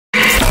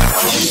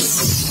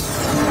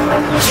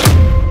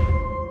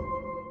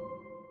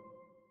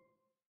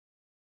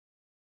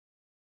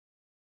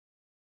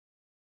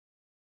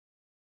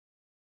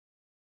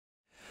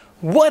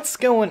What's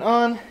going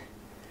on?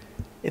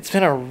 It's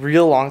been a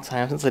real long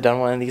time since I've done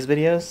one of these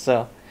videos,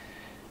 so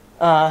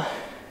I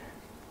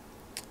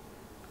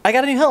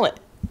got a new helmet.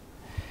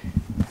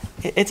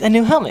 It's a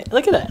new helmet.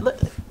 Look at that. Look.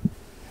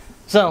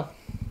 So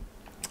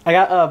I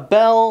got a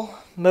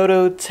Bell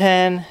Moto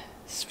 10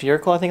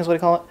 spherical, I think is what I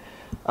call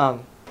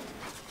it.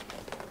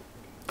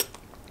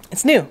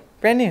 It's new,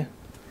 brand new.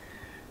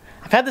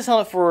 I've had this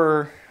helmet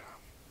for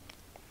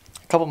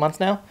a couple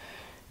months now,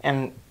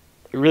 and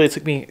it really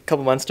took me a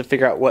couple months to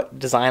figure out what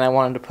design I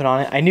wanted to put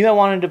on it. I knew I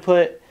wanted to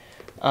put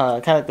kind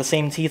of like the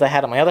same teeth I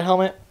had on my other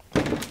helmet.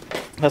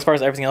 But as far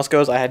as everything else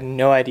goes, I had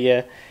no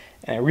idea,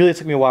 and it really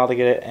took me a while to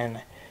get it, and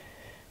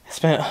I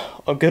spent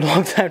a good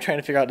long time trying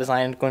to figure out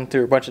design, going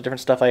through a bunch of different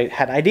stuff I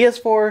had ideas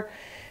for,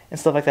 and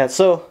stuff like that.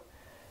 So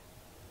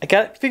I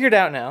got it figured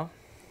out now,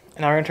 and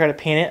now we're going to try to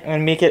paint it. I'm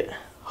going to make it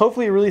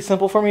hopefully really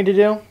simple for me to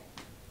do.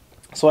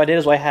 So what I did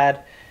is I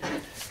had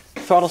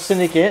Throttle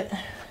Syndicate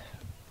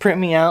print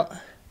me out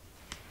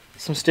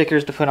some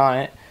stickers to put on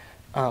it.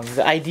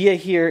 The idea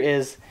here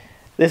is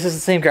this is the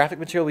same graphic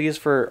material we use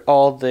for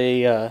all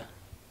the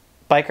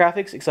bike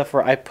graphics, except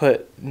for I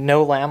put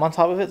no lam on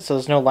top of it, so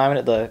there's no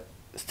laminate, the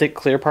stick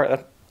clear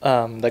part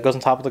that goes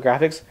on top of the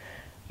graphics.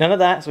 None of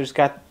that, so we just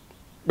got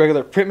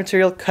regular print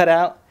material cut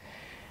out,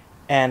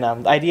 and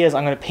the idea is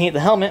I'm going to paint the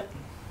helmet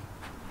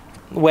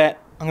wet.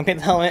 I'm going to paint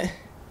the helmet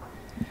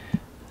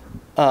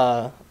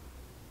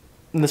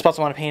in the spots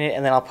I want to paint it,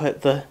 and then I'll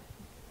put the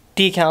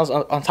decals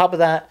on top of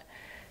that,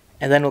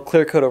 and then we'll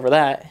clear coat over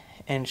that,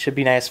 and should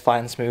be nice, flat,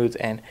 and smooth,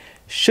 and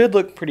should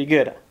look pretty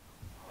good,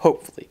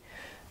 hopefully.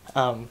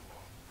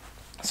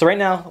 So right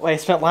now, what I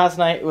spent last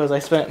night was I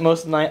spent most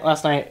of the night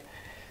last night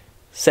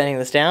sanding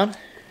this down.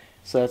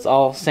 So it's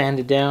all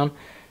sanded down.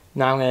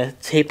 Now I'm going to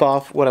tape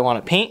off what I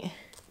want to paint,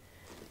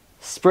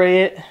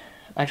 spray it. I'm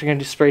actually going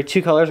to spray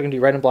two colors. I'm going to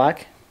do red and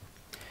black.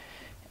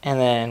 And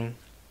then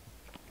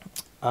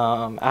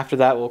after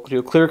that, we'll do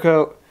a clear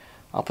coat.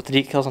 I'll put the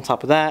decals on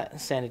top of that,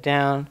 sand it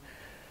down.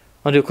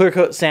 I'll do a clear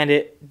coat, sand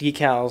it,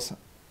 decals,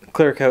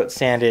 clear coat,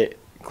 sand it,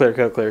 clear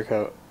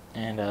coat,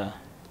 and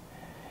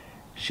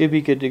should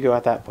be good to go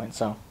at that point.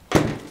 So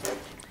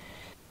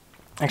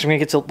actually I'm going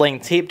to get to laying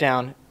tape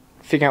down,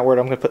 figuring out where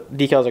I'm going to put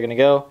decals are going to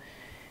go,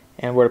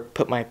 and where to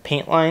put my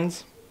paint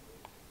lines,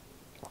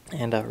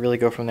 and really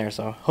go from there.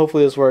 So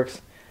hopefully this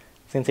works.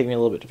 It's going to take me a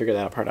little bit to figure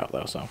that part out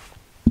though. So.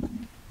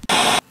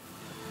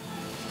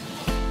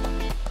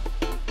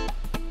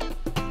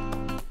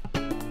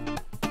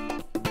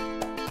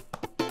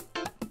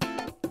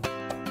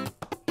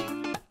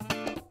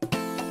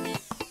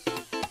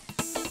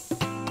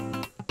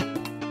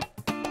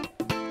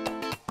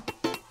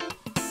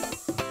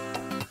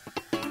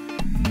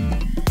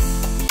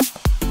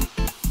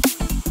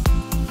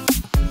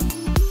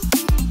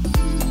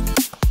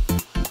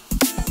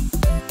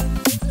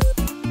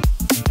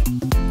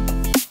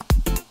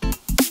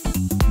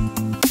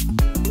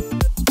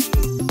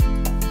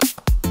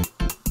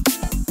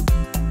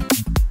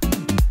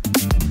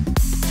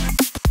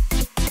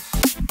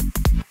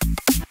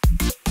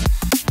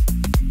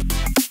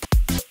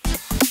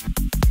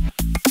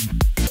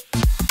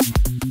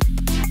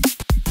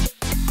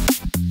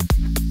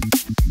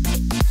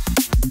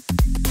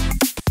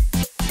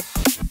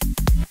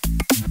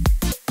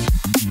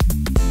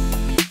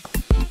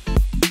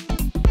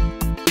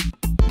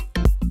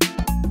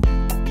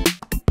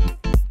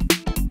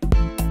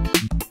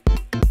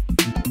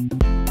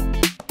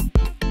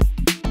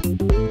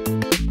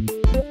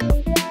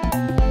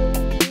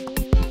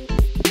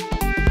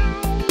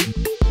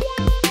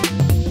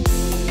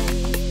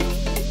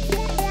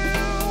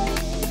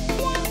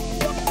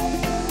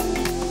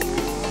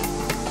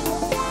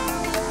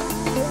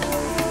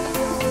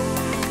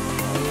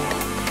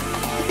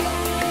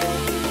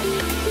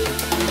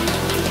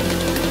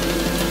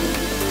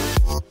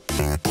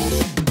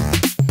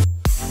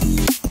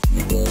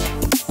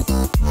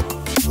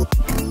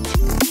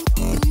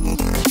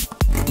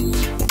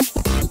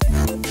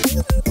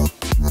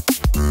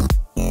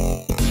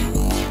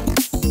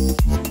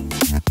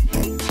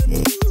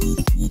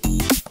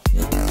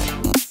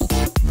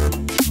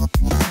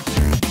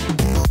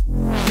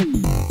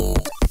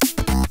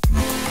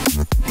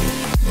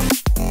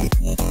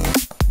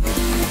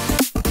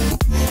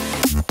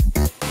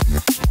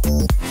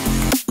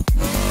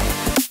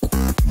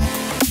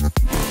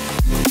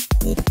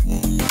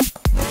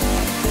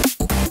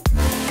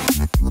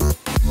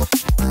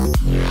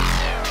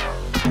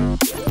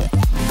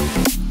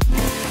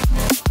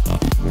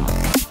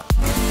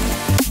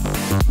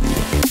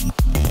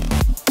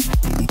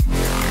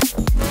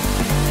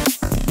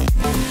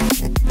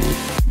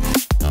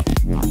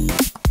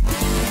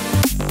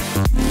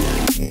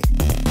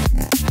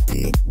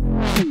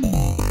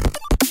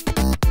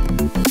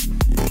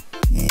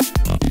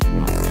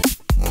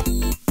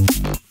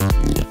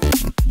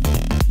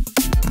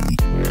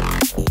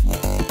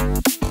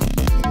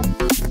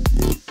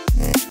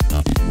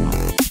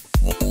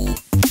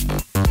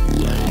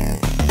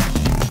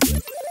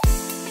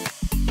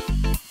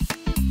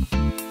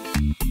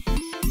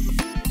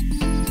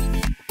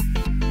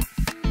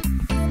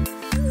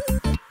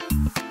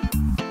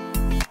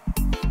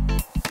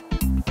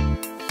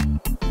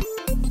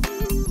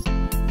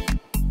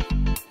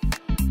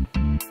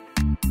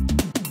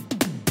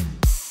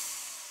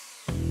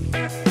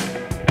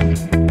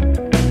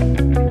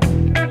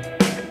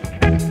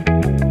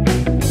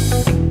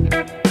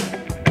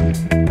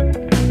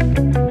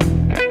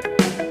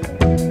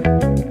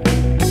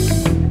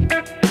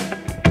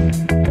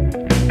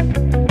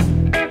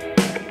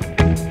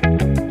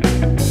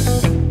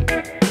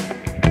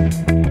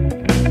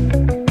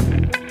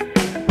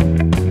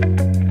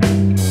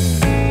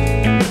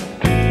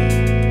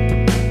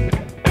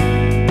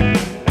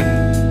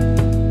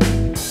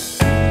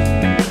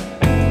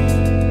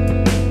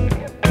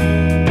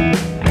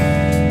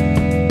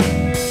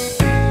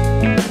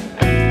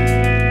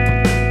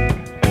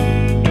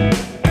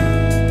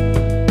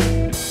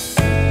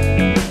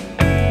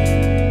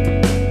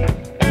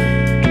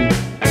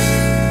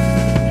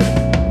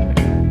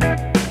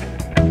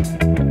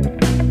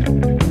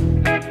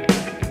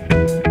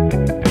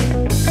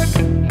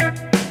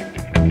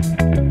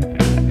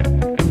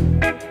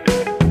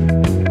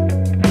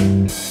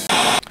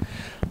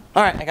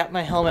 Alright, I got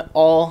my helmet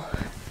all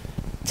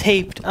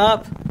taped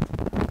up.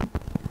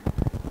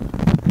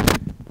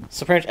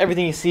 So pretty much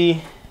everything you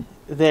see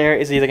there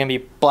is either going to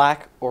be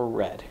black or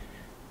red.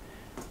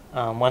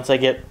 Once I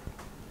get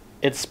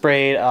it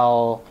sprayed,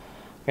 I'm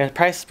going to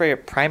probably spray a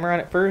primer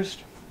on it first.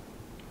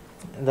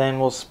 And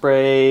then we'll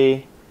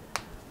probably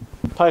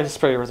just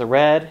spray it with the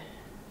red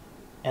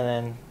and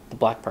then the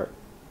black part.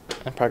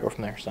 And probably go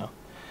from there. So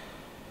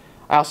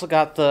I also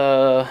got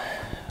the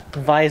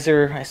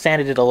visor. I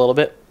sanded it a little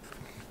bit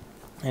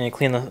and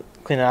clean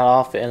that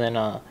off. And then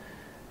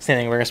same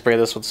thing. We're gonna spray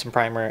this with some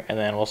primer, and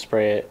then we'll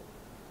spray it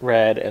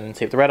red, and then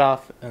take the red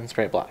off, and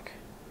spray it black.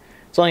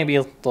 It's only gonna be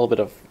a little bit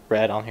of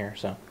red on here.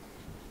 So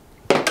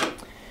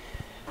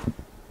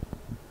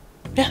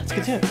yeah, let's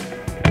get to it.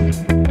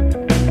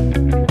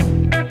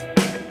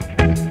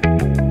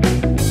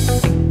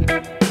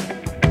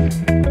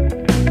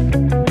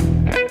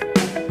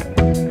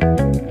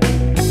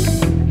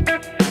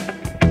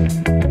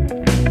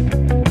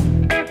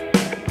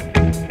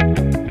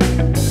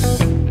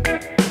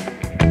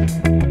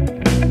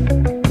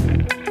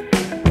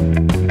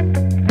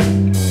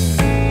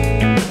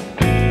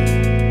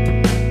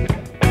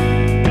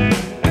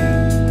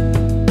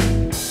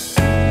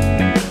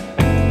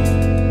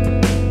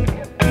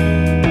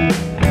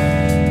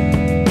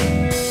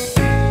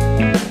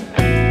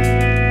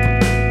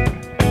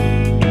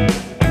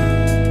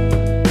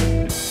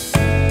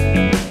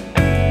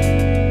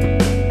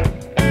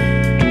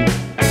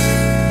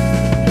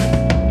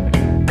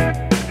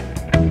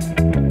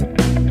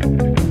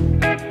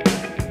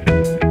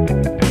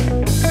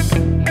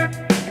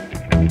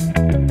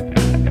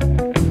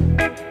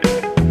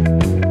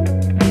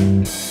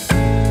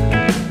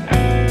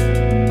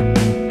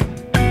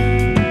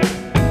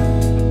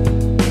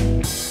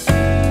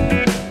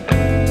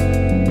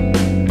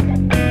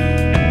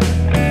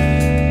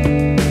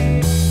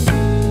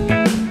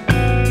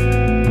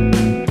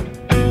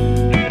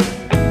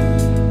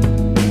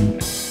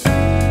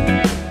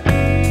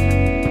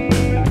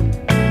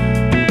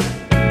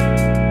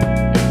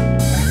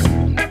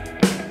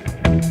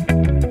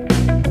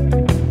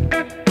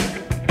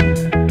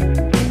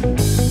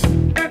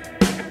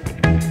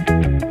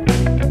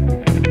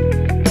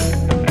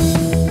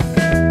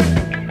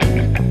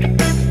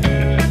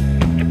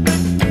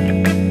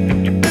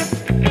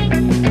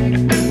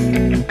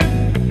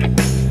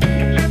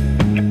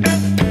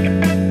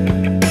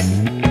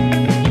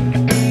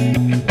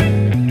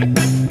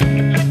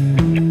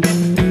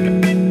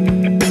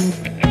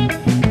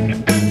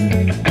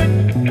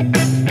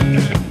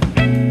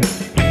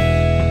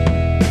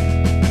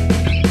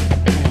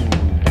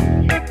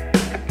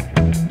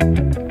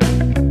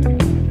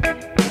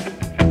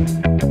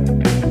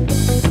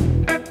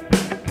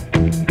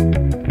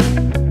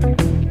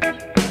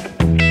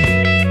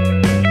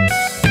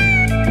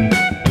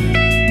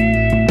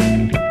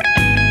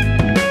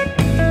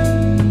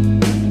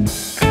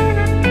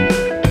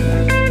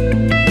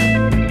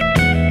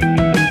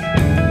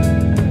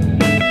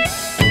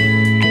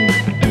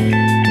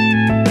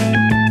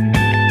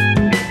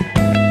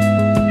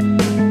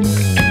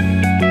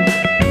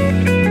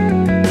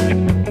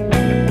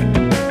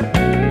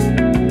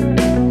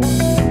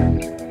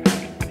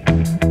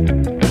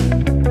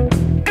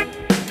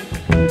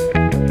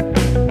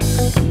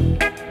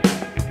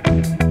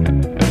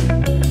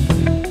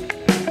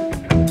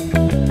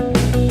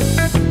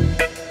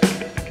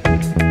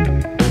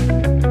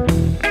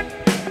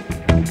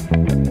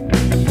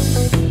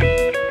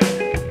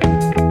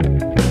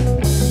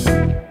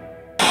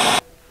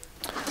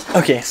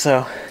 Okay,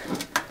 so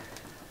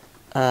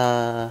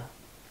I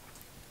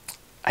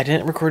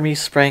didn't record me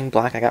spraying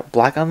black. I got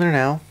black on there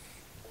now,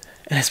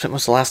 and I spent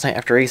most of the last night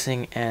after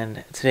racing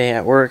and today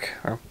at work,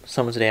 or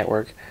some today at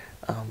work,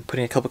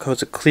 putting a couple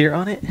coats of clear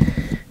on it.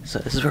 So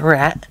this is where we're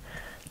at.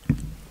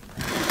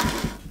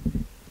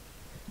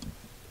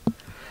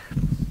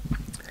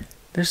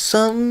 There's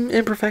some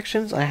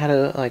imperfections. I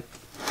had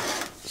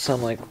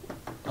some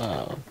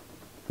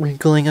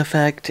wrinkling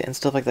effect and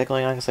stuff like that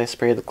going on because I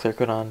sprayed the clear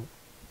coat on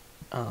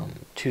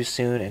too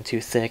soon and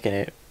too thick,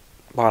 and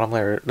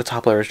the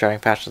top layer is drying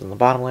faster than the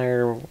bottom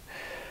layer,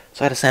 so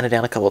I had to sand it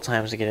down a couple of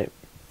times to get it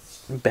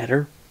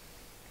better.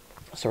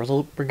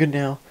 So we're good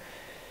now,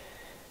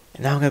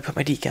 and now I'm gonna put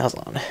my decals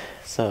on.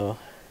 So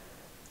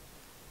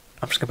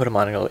I'm just gonna put them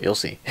on and you'll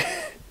see.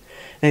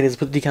 Anyways,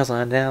 put the decals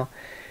on now,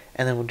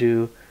 and then we'll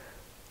do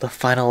the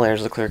final layers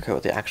of the clear coat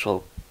with the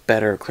actual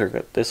better clear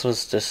coat. This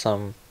was just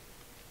some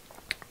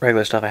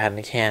regular stuff I had in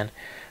a can,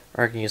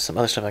 or I can use some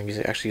other stuff I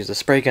can actually use the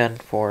spray gun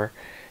for,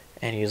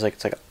 and use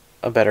it's like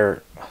a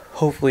better,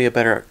 hopefully a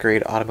better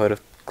grade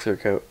automotive clear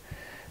coat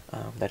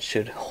that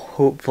should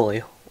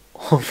hopefully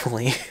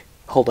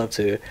hold up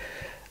to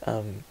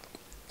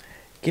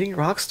getting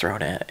rocks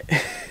thrown at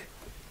it.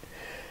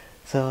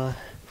 So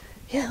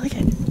yeah, look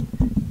at it.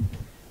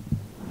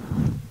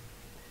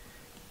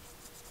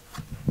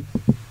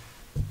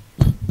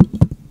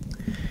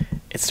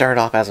 It started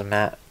off as a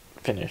matte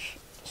finish,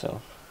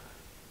 so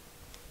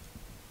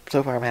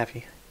far I'm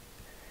happy.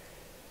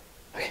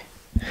 Okay.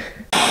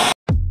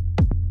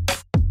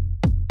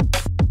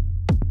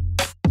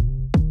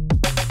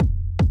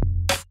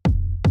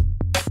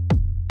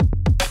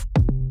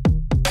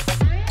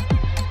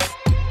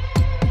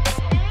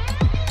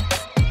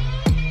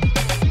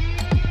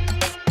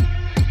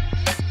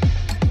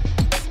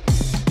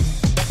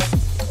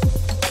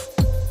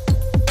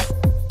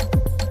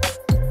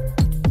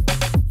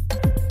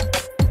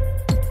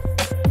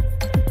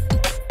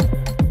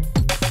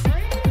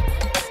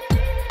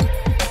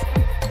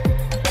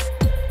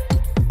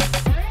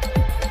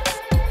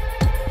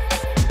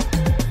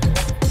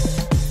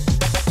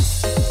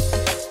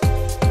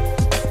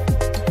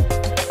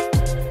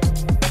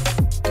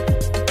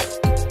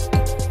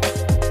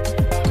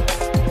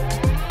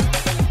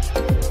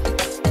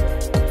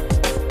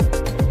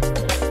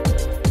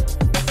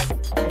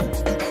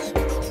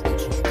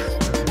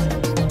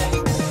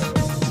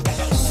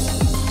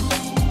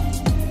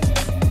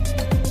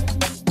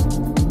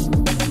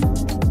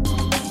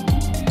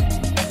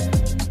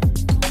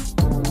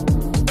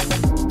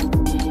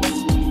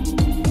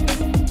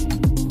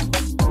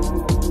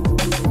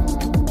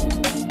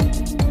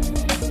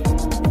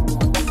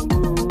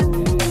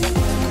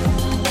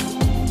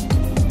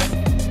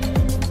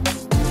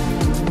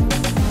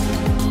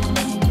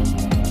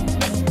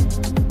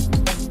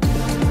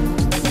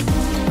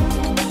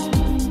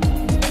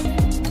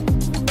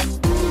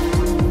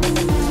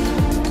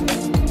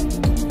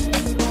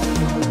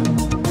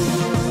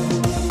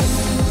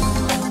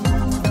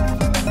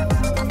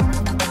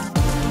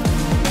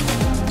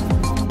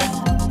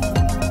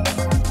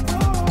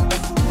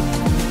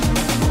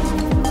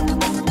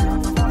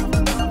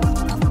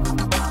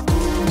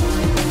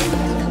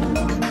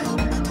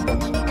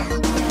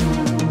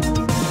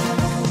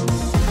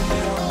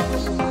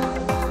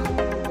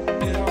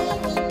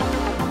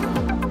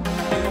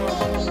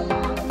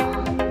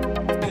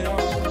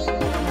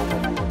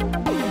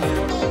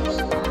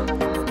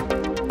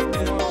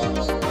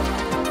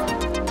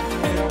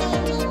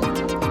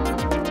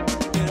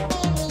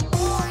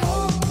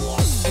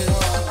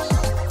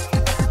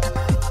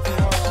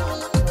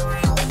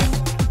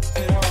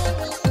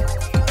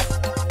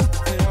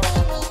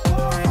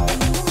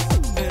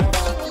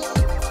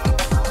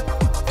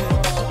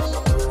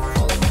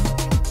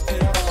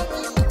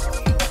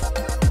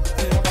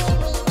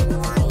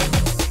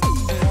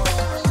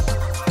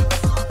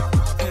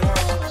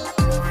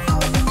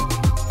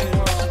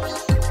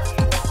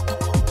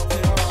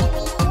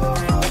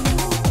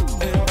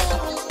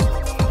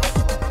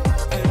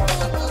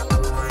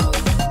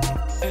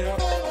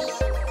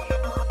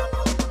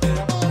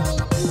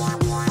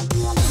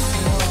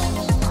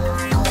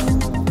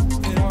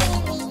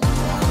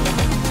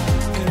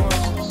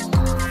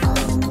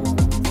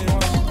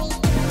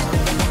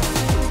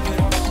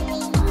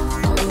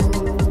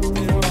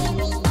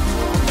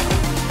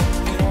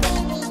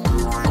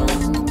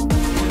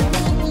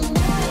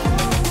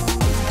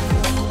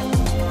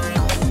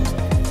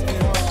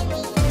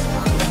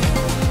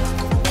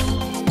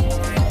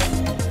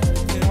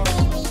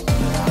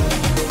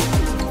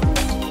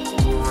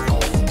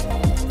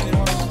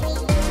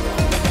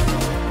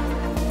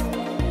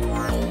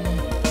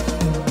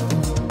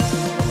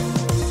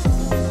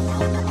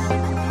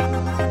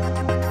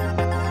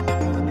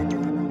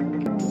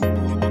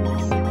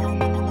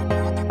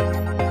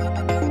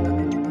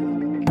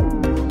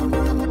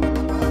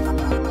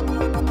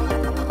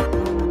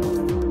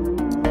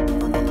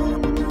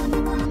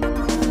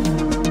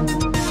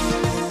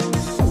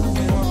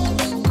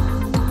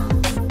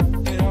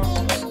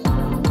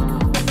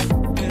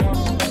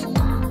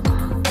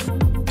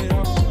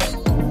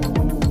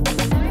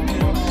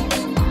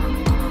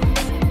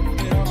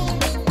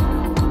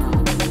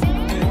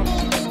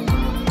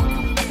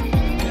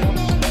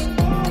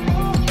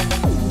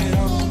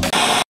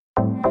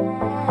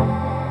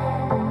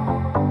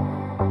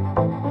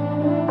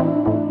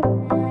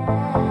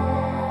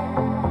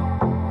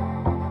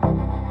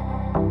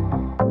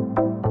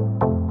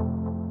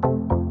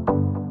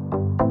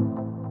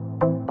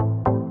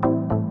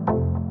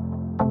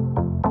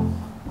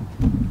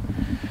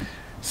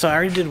 So I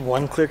already did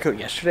one clear coat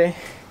yesterday,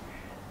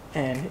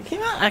 and it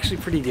came out actually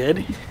pretty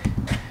good.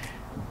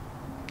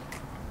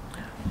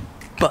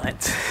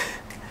 But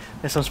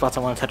there's some spots I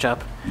want to touch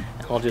up,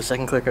 and I'll do a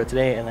second clear coat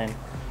today, and then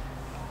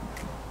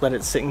let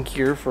it sit and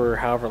cure for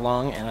however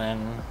long, and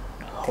then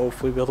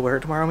hopefully be able to wear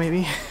it tomorrow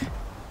maybe.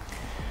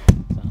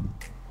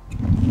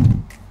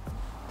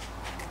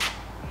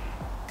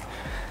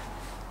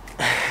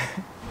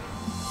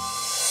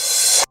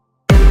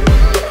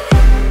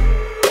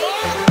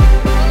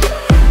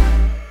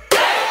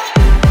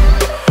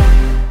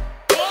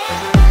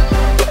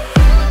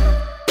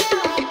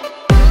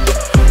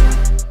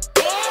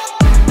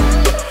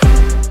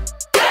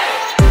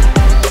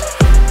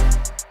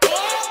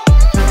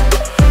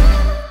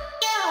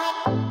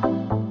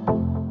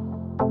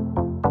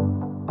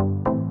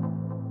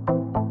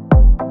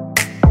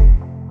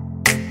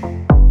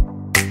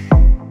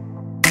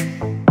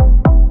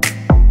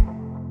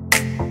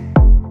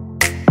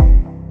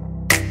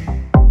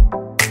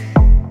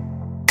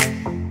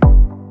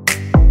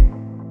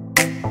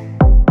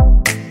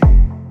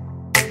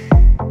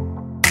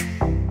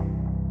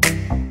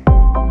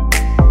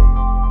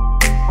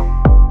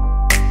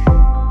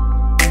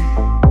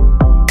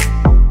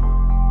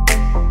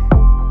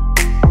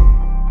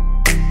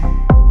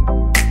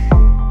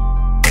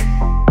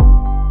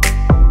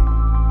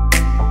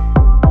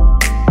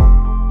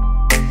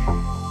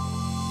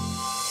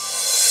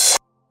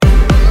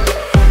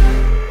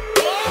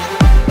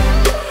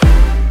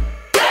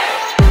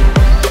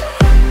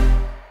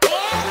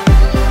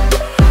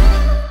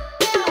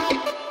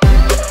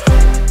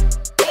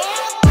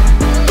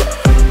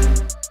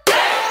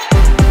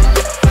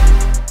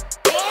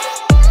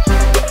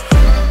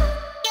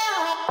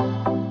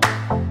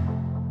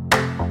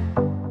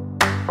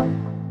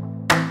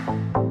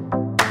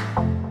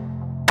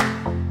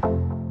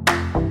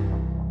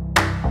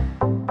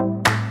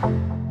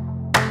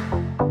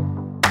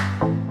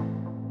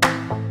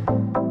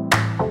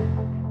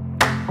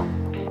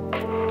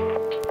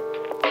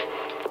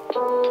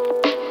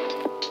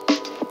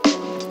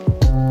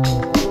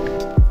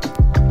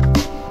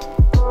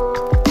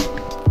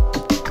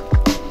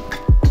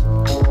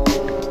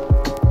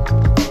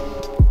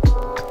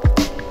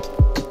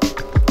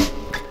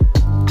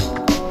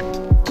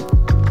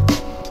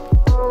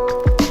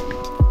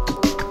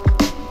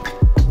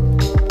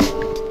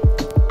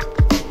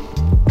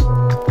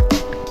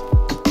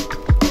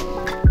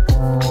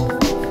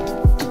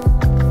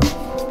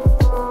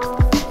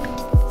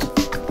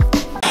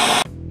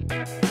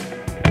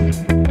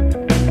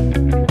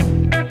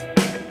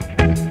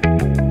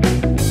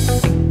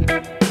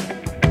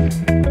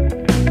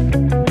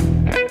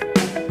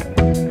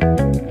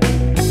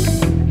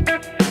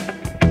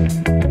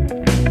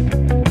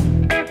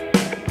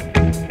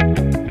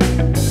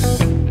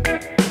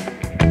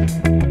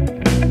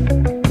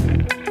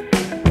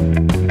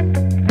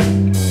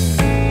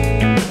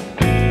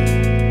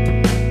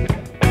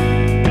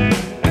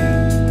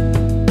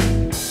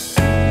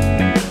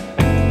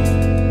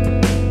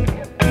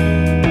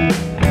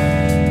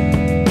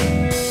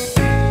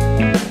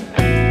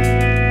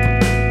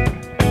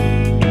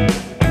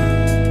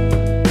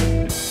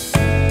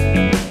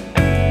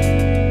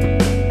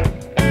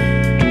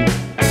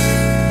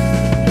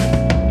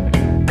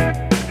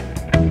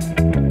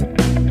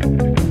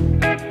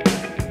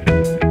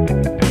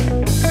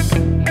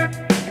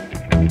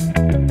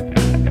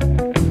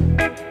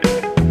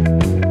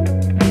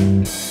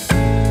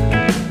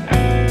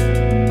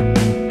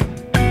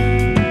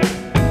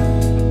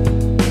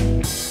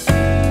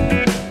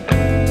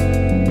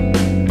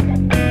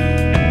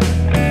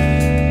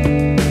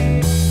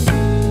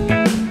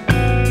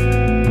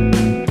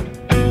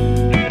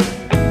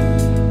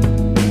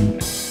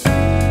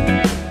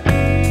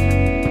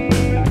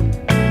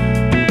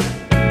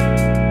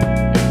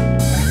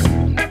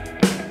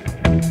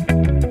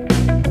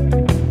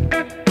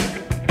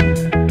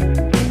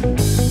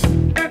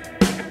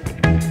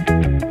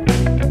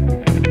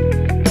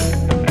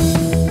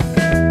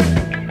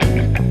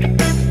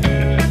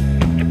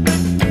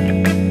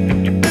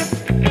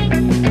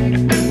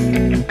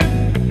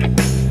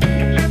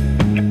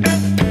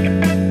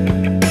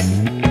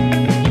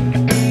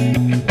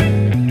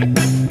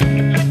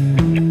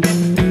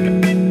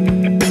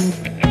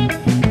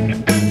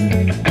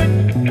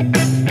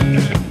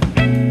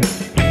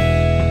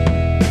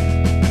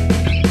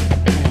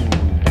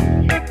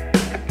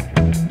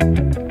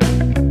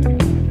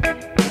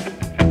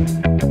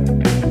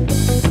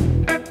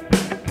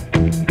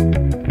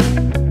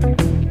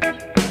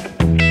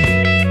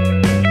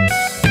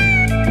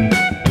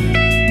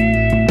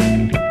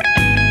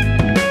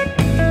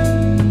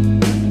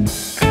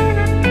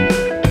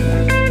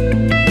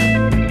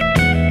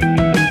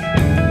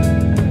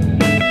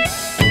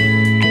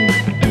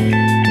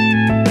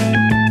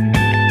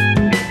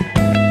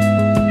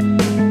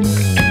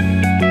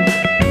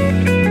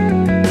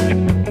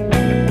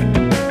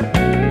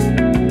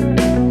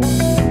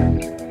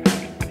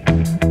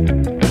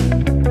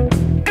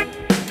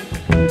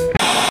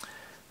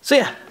 So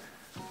yeah,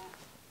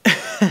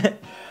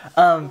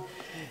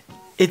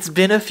 It's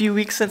been a few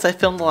weeks since I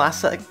filmed the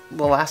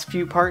last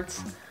few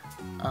parts.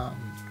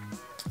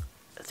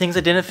 Things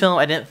I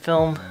didn't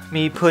film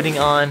me putting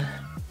on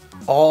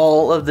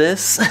all of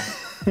this.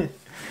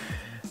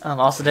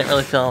 Also didn't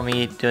really film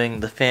me doing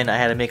the fin. I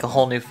had to make a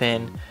whole new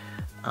fin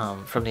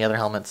from the other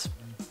helmets.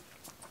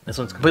 This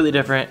one's completely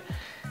different,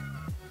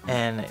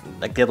 and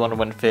like the other one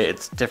wouldn't fit.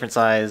 It's different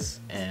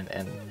size,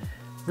 and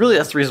really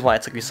that's the reason why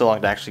it took me so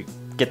long to actually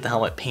get the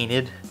helmet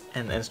painted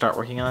and start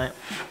working on it.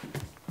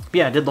 But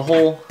yeah, I did the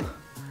whole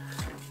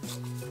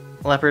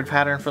leopard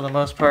pattern for the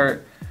most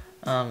part.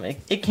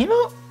 It came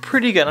out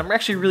pretty good. I'm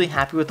actually really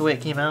happy with the way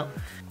it came out.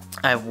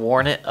 I've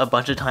worn it a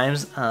bunch of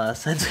times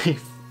since we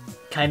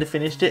kind of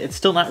finished it. It's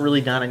still not really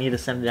done. I need to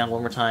send it down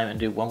one more time and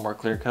do one more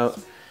clear coat,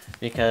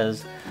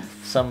 because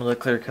some of the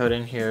clear coat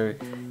in here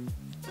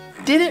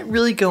didn't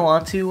really go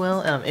on too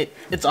well.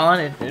 It's on,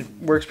 it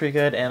works pretty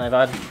good, and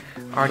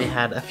I've already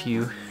had a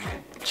few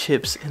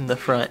chips in the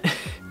front.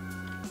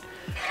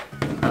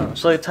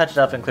 So I touched it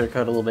up and clear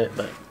coat a little bit,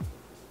 but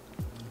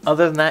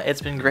other than that,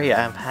 it's been great.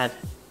 I'm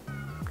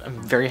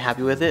very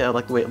happy with it. I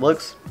like the way it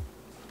looks.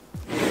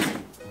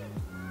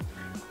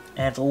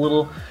 And it's a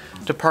little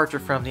departure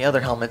from the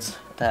other helmets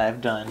that I've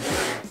done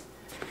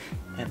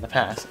in the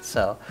past.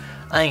 So,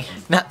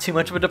 not too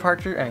much of a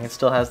departure. I mean, it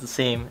still has the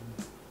same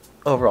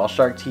overall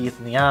shark teeth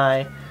in the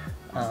eye,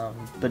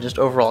 but just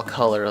overall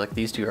color, like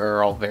these two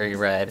are all very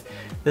red.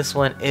 This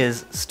one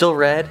is still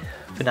red,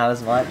 but not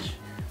as much.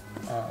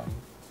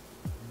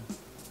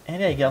 And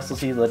yeah, you can also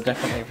see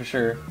definitely for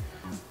sure,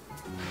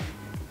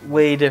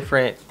 way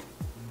different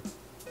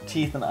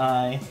teeth and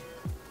eye.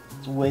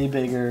 It's way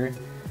bigger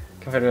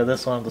compared to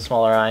this one with the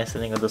smaller eye,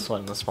 sitting with this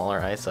one with the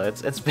smaller eye. So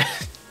it's been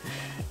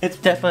it's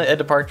definitely a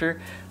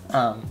departure,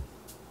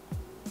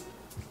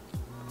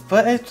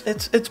 but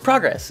it's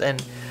progress.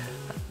 And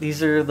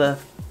these are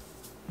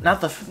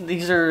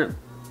these are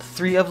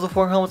 3 of the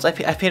 4 helmets. I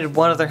painted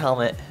one other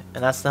helmet,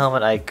 and that's the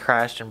helmet I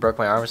crashed and broke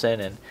my arms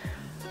in, and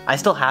I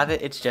still have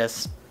it. It's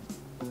just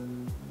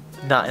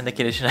not in the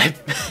condition I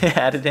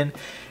had it in,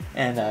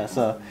 and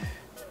so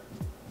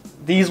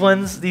these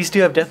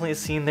 2 have definitely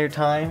seen their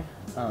time.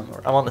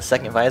 I'm on the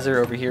second visor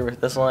over here with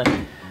this one,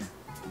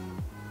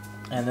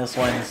 and this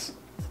one's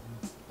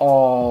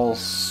all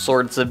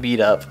sorts of beat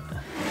up.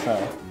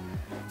 So,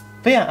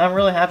 but yeah, I'm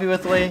really happy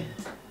with the way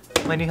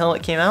my new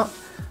helmet came out.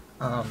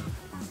 I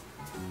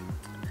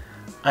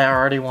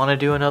already want to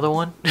do another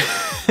one,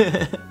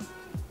 but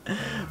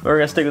we're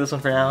gonna stick with this one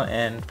for now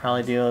and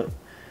probably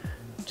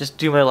just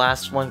do my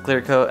last one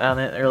clear coat on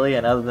it early.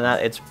 And other than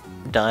that, it's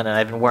done, and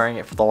I've been wearing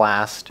it for the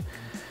last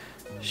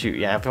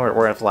I've been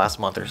wearing it for the last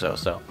month or so.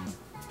 So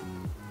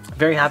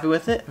very happy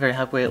with it, very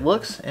happy with the way it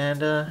looks,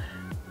 and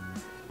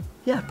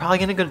yeah, probably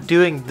gonna go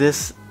doing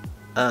this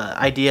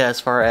idea as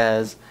far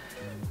as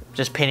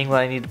just painting what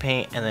I need to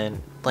paint and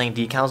then laying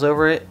decals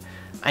over it.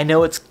 I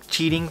know it's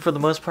cheating for the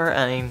most part.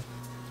 I mean,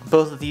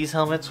 both of these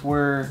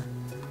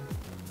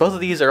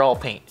are all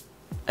paint.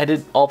 I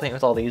did all paint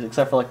with all these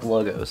except for like the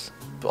logos.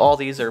 All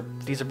these are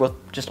both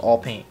just all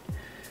paint.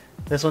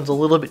 This one's a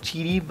little bit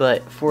cheaty,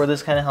 but for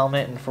this kind of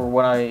helmet and for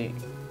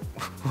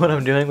what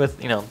I'm doing with,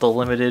 the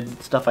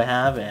limited stuff I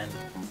have, and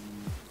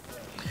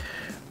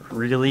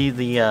really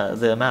the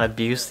amount of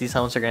abuse these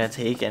helmets are gonna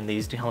take, and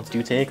these helmets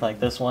do take, like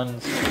this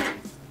one's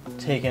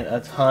taken a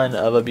ton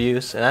of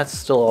abuse, and that's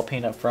still all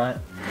paint up front.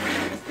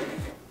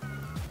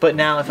 But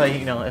now if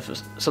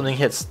if something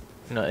hits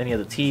any of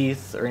the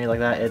teeth or anything like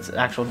that, it's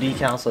actual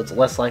decal, so it's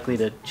less likely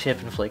to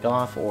chip and flake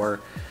off, or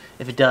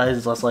if it does,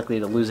 it's less likely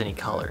to lose any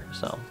color.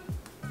 So,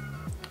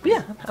 but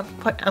yeah,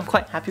 I'm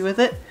quite happy with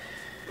it.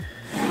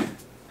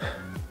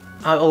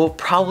 I will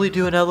probably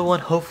do another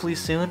one hopefully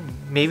soon.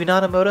 Maybe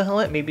not a moto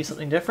helmet, maybe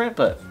something different,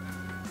 but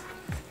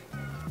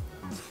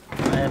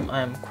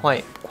I'm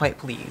quite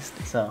pleased.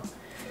 So,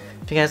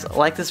 if you guys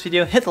like this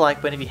video, hit the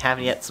like button if you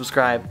haven't yet.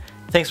 Subscribe.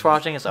 Thanks for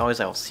watching. As always,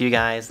 I will see you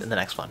guys in the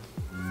next one.